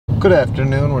Good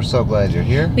afternoon, we're so glad you're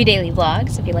here. We daily vlog,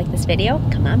 so if you like this video,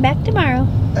 come on back tomorrow.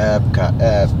 EPCOT,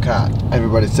 EPCOT.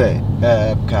 Everybody say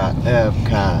EPCOT,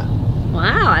 EPCOT.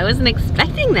 Wow, I wasn't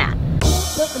expecting that.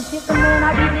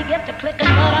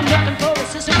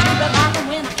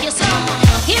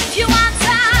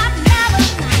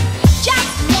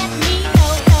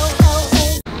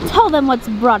 Tell them what's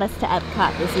brought us to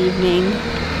EPCOT this evening.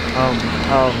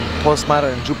 Post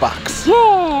Modern Jukebox.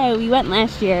 Yeah, we went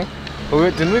last year.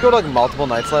 Didn't we go to like multiple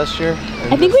nights last year?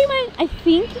 I think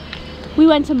we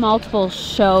went to multiple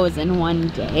shows in one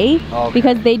day. Okay.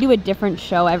 Because they do a different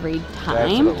show every time.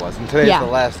 That's what it was. And today's the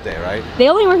last day, right? They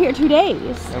only were here 2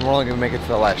 days. And we're only gonna make it to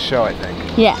the last show, I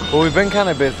think. Yeah. But we've been kind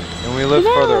of busy, and we live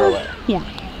further away. Yeah.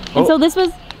 And so this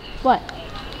was what?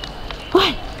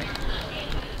 What?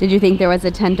 Did you think there was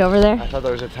a tent over there? I thought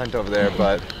there was a tent over there,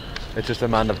 but it's just a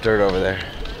mound of dirt over there.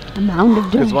 A mound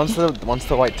of dirt. Because once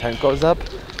the white tent goes up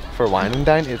for wine and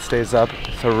dine, it stays up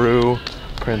through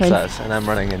Princess, and I'm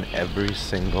running in every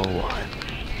single one.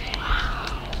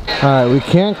 Alright, we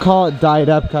can't call it Diet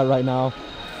EPCOT right now,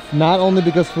 not only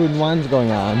because food and wine's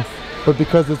going on, but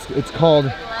because it's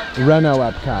called Reno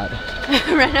EPCOT.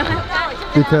 Reno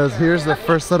EPCOT. Because here's the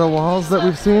first set of walls that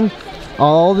we've seen.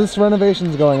 All this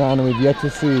renovation's going on, and we've yet to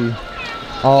see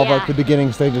all of like the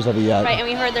beginning stages of it yet. Right, and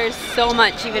we heard there's so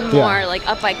much, even more, like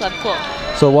up by Club Cool.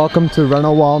 So welcome to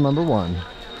Reno Wall number 1.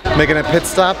 Making a pit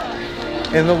stop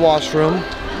in the washroom,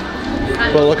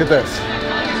 but look at this.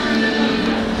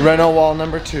 Reno Wall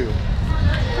number 2.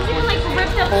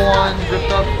 Full-on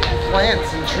ripped up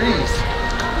plants and trees.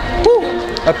 Woo!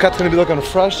 EPCOT's gonna be looking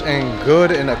fresh and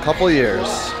good in a couple years.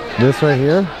 This right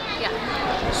here?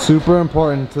 Yeah. Super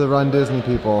important to the Run Disney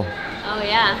people. Oh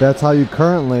yeah. That's how you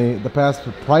currently, the past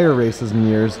prior races and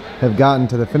years, have gotten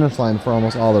to the finish line for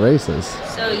almost all the races.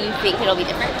 So you think it'll be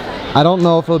different? I don't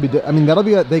know if it'll be, I mean, that'll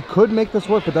be, they could make this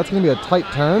work, but that's gonna be a tight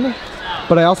turn.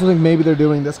 But I also think maybe they're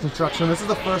doing this construction. This is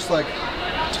the first like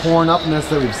torn upness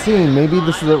that we've seen. Maybe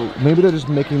this is maybe they're just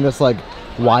making this like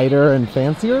wider and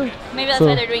fancier. Maybe that's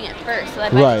why they're doing it first. So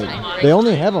that right. They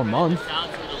only have a month.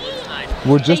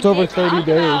 We're just over 30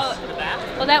 days.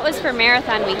 Well, that was for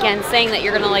marathon weekend, saying that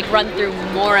you're gonna like run through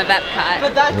more of EPCOT.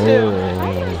 But that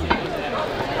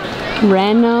too.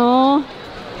 Reno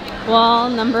Wall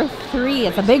number 3.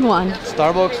 It's a big one.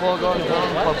 Starbucks logo is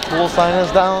down. Club Cool sign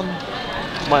is down.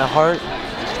 My heart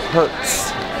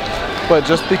hurts. But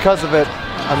just because of it,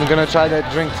 I'm gonna try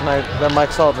that drink tonight that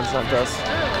Mike Sullivan sent us.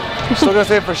 I'm still gonna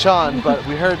save it for Sean, but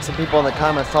we heard some people in the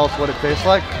comments tell us what it tastes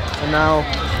like, and now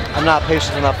I'm not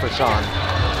patient enough for Sean.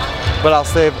 But I'll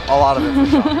save a lot of it for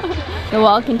Sean. The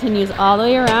wall continues all the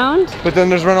way around. But then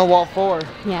there's Reno Wall 4.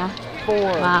 Yeah. 4.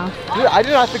 Wow. Dude, I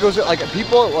did not think it was like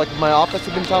people like my office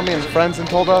have been telling me and friends and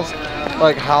told us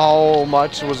like how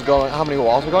much was going, how many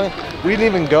walls were going. We didn't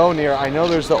even go near. I know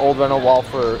there's the old Reno Wall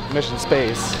for Mission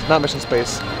Space, not Mission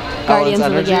Space, Guardians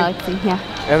of the Galaxy. Yeah.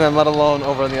 And then let alone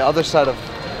over on the other side of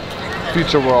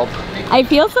Future World. I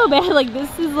feel so bad. Like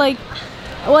this is like,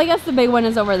 well, I guess the big one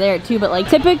is over there too. But like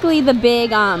typically the big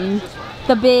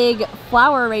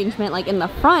flower arrangement like in the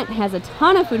front has a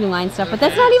ton of food and wine stuff, but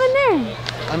that's not even there.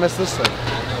 I missed this thing.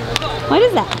 What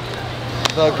is that?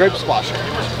 The grape squasher.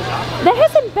 That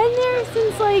hasn't been there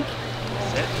since like...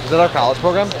 Is that our college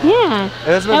program? Yeah. It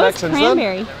hasn't been back since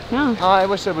cranberry. Then? No. Oh, I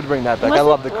wish they would bring that back. I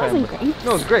love the cranberry. No,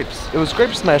 it was grapes. It was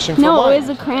grape smashing for wine. No, it was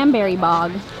a cranberry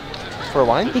bog. For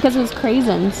wine? Because it was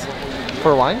craisins.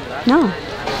 For wine? No.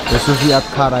 This is the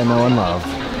EPCOT I know and love.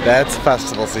 That's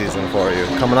festival season for you.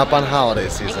 Coming up on holiday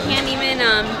season. You can't even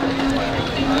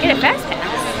get a fast pass.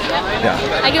 Yeah.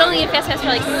 I could only get a fast pass for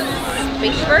like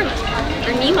Spaceship or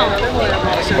Nemo.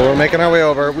 So we're making our way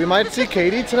over. We might see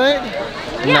Katie tonight.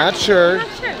 Yeah, not sure. I'm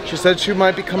not sure. She said she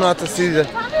might be coming out to see the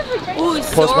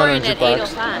Post Modern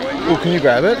Jukebox. Ooh, can you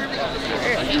grab it?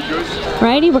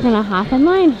 Righty, we're gonna hop in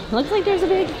line. Looks like there's a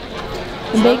big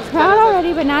crowd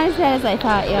already, but not as bad as I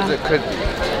thought. Yeah. It could.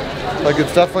 Like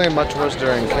it's definitely much worse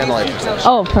during candlelight procession.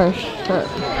 Oh, for sure.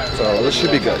 So this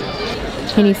should be good.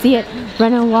 Can you see it?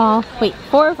 Reno Wall. Wait,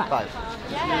 4 or 5? 5.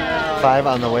 5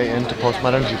 on the way into Post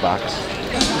Modern Jukebox.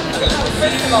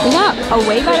 We got a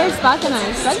way better spot than I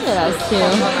expected us to.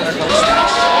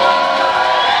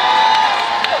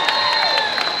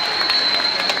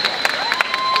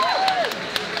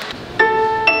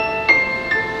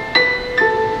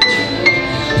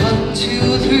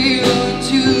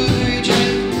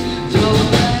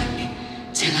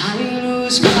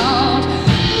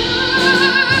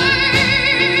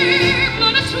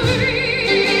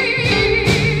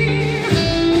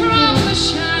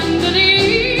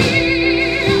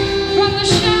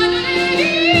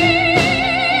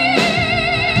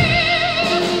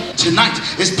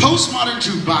 Post Modern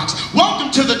Jukebox. Welcome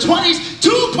to the 20s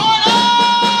 2.0!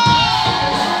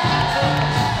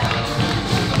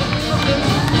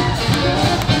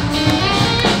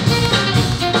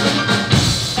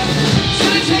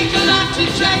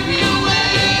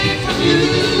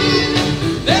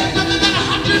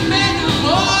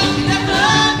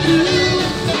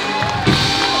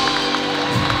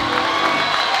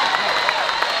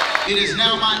 It is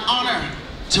now my honor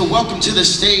to welcome to the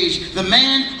stage the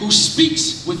man who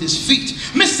speaks with his feet,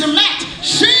 Mr. Matt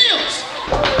Shields.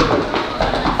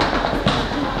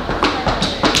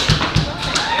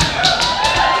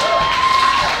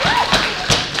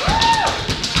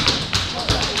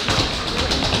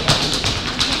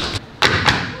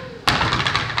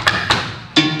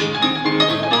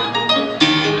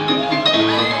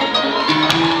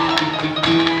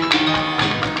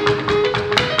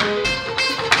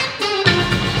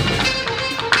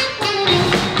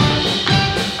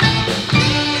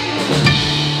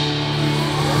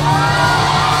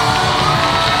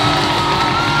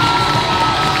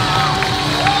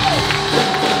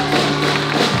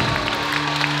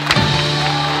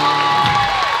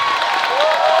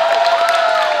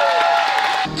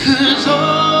 Cause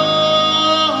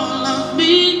all of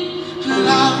me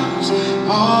loves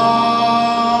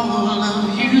all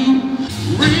of you,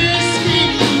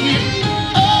 risking it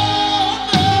all,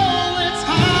 though it's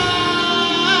hard.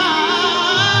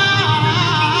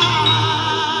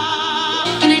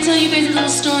 Can I tell you guys a little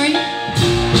story?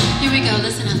 Here we go,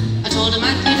 listen up. I told him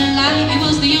I couldn't lie, he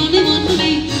was the only one for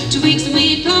me. 2 weeks and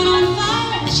we had gone on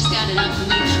fire, and she's got it up for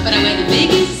me, but I wear the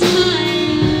biggest smile.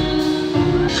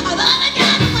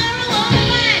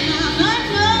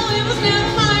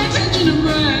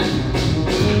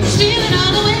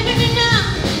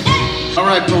 All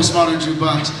right, Post Modern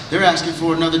Jukebox, they're asking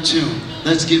for another tune.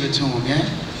 Let's give it to them, yeah?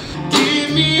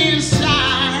 Give me a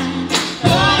sign.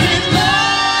 What is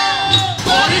love?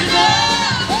 What is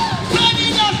love?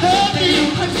 Baby, don't hurt me.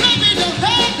 Baby, don't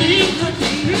hurt me.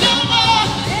 No more.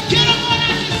 Get up on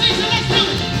that and sing, so let's do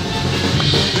it.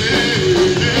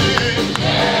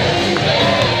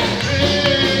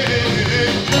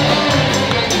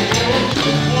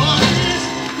 What is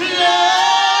love?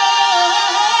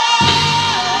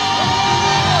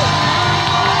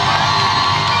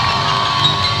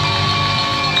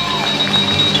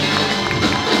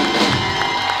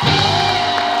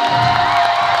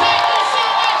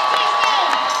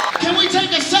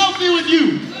 Take a selfie with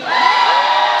you.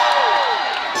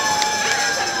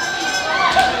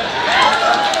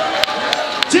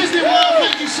 Disney World,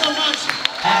 thank you so much.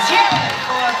 That's it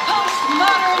for Post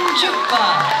Modern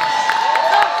Jukebox.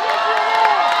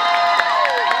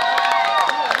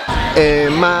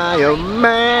 Am I a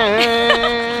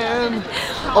man?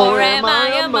 Or am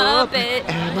I a Muppet?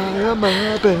 Am I a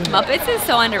Muppet? Muppets is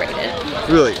so underrated. It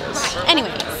really is.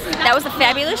 Anyways, that was a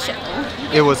fabulous show.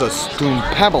 It was a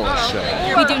stoon-pebblish show.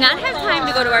 We do not have time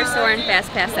to go to our store and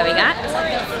fast pass that we got,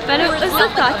 but it was the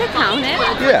thought that counted.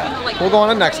 Yeah, we'll go on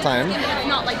it next time.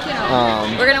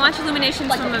 We're gonna watch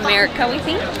IllumiNations from America, we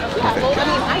think.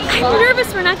 I'm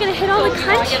nervous we're not gonna hit all the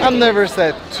country. I'm nervous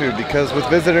that too, because with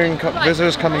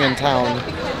visitors coming in town,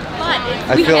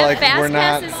 I we feel have like fast we're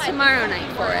not. passes tomorrow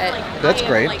night for it. That's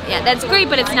great. Yeah, that's great,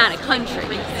 but it's not a country.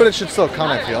 But it should still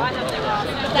count, I feel.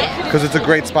 Because it's a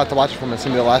great spot to watch it from. It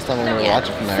seemed the last time when we were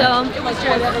watching from there. So,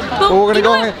 but we're gonna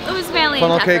go it was valiant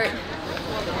funnel effort. cake.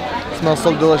 Smells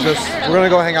so delicious. We're gonna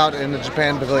go hang out in the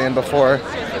Japan Pavilion before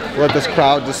let this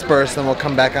crowd disperse, and we'll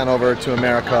come back on over to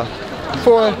America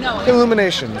for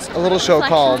IllumiNations, a little show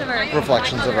called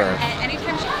Reflections of Earth.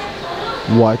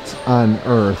 What on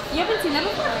earth? You haven't seen that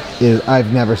before?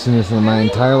 I've never seen this in my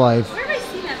entire life, Where have I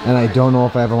seen that? and I don't know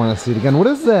if I ever want to see it again. What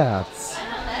is that? It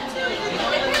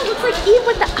looks like Eve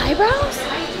with the eyebrows.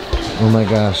 Oh my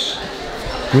gosh.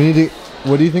 We need to.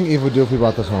 What do you think Eve would do if we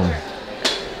brought this home?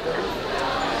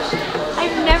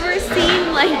 I've never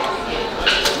seen like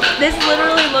this.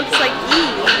 Literally looks like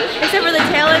Eve, except for the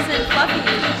tail isn't fluffy,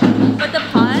 but the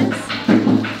paws.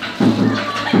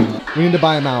 We need to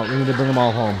buy them out. We need to bring them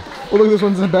all home. Oh, look, this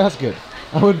one's in a basket.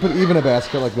 I would put Eve in a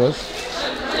basket like this.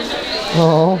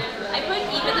 Oh. I put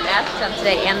Eve in the bathtub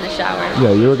today and the shower.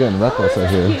 Yeah, you were getting reckless, I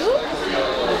hear. Cute.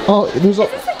 Oh, there's a. Is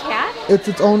this a cat? It's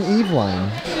its own Eve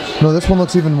line. No, this one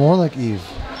looks even more like Eve.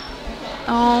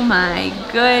 Oh my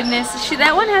goodness.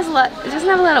 That one has a lot. It doesn't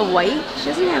have a lot of white. She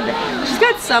doesn't have that. She's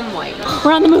got some white.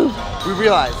 We're on the move. We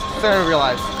realized, Sarah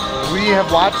realized, we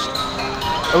have watched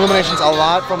IllumiNations a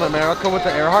lot from America with the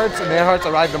Earharts, and the Earharts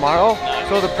arrive tomorrow.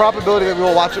 So the probability that we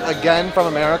will watch it again from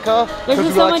America, There's because just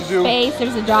we so like much to do, space.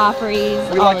 There's a Joffrey's.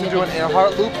 we like to do an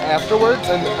Earhart loop afterwards,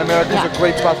 and America's a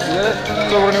great spot to do it.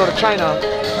 So we're gonna go to China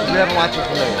we haven't watched it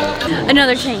from there.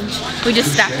 Another change. We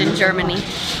just stopped in Germany.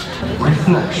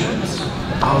 Reflections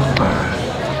of birth.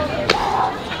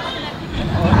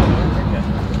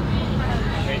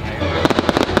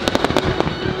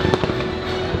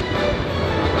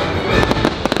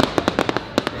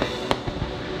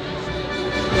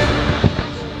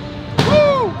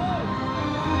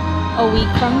 A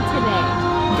week from today.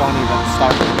 Don't even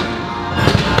start.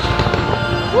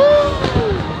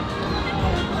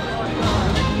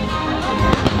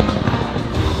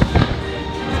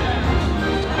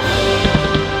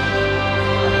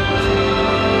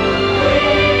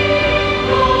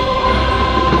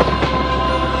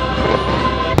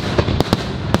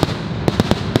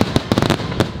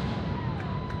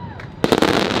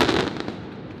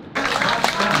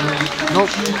 Nope,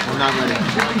 we're not ready.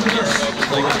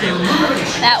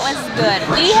 That was good.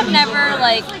 We have never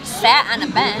like sat on a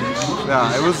bench.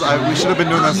 Yeah, it was. We should have been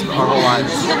doing this our whole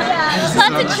lives.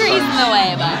 Lots of trees in the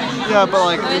way, but Yeah, but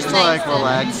like was just to nice like to-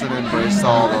 relax and embrace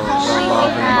all the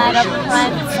love had a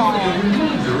and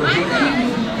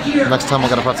emotions. Next time we'll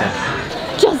get a pretzel.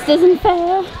 just isn't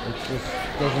fair. It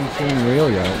just doesn't seem real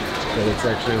yet that it's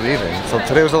actually leaving. So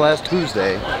today was the last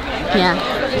Tuesday Yeah.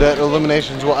 that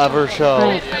IllumiNations will ever show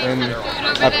Right. in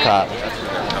EPCOT.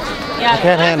 I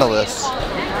can't handle this.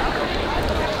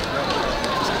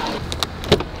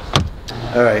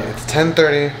 Alright, it's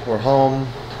 10:30, we're home.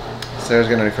 Sarah's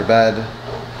getting ready for bed.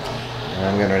 And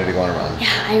I'm getting ready to go on a run. Yeah,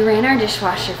 I ran our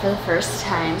dishwasher for the first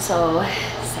time, so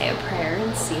say a prayer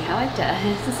and see how it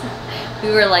does. We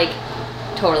were like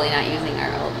totally not using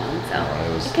our old one,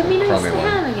 so it could be nice to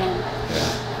have again.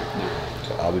 Yeah.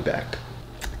 So I'll be back.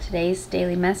 Today's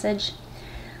daily message: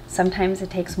 sometimes it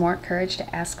takes more courage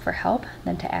to ask for help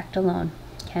than to act alone.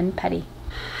 Ken Petty.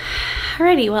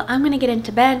 Alrighty, well, I'm gonna get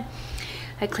into bed.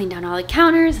 I cleaned down all the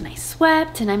counters and I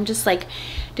swept, and I'm just like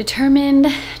determined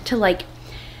to like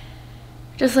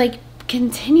just like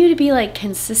continue to be like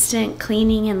consistent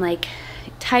cleaning and like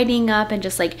tidying up and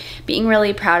just like being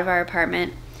really proud of our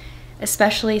apartment,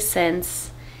 especially since,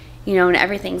 you know,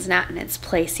 everything's not in its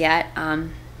place yet.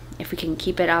 If we can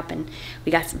keep it up, and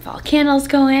we got some fall candles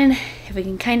going, if we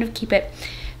can kind of keep it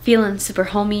feeling super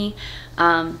homey,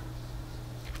 then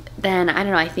I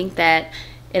don't know, I think that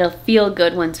it'll feel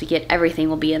good once we get everything.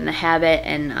 We'll be in the habit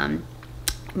and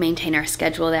maintain our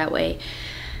schedule that way,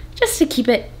 just to keep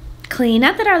it clean.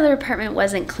 Not that our other apartment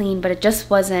wasn't clean, but it just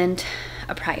wasn't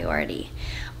a priority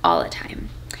all the time.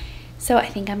 So I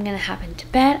think I'm gonna hop into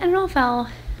bed. I don't know if I'll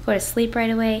go to sleep right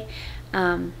away.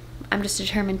 I'm just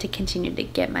determined to continue to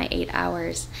get my 8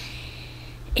 hours.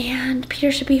 And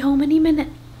Peter should be home any minute.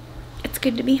 It's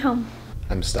good to be home.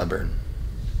 I'm stubborn.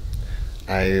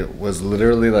 I was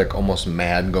literally like almost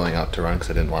mad going out to run because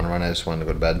I didn't want to run. I just wanted to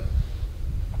go to bed.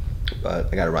 But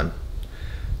I gotta run.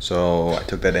 So I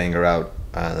took that anger out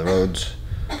on the roads.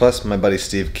 Plus my buddy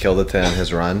Steve killed it on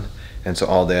his run. And so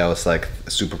all day I was like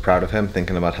super proud of him,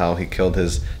 thinking about how he killed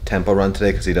his tempo run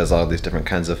today, because he does all these different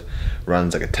kinds of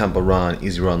runs, like a tempo run,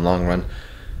 easy run, long run.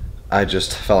 I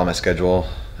just fell on my schedule,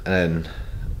 and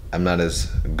I'm not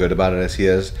as good about it as he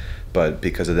is, but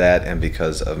because of that and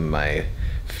because of my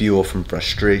fuel from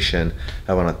frustration,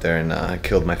 I went out there and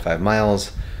killed my 5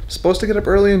 miles. I'm supposed to get up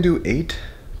early and do 8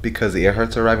 because the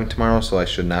Earharts are arriving tomorrow, so I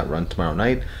should not run tomorrow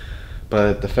night.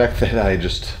 But the fact that I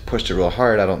just pushed it real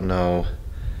hard, I don't know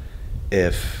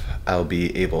if I'll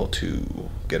be able to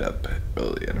get up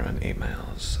early and run 8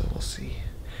 miles, so we'll see.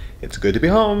 It's good to be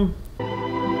home.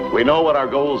 We know what our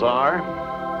goals are.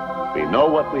 We know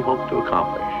what we hope to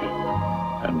accomplish.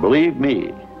 And believe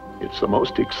me, it's the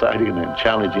most exciting and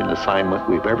challenging assignment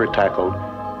we've ever tackled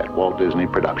at Walt Disney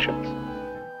Productions.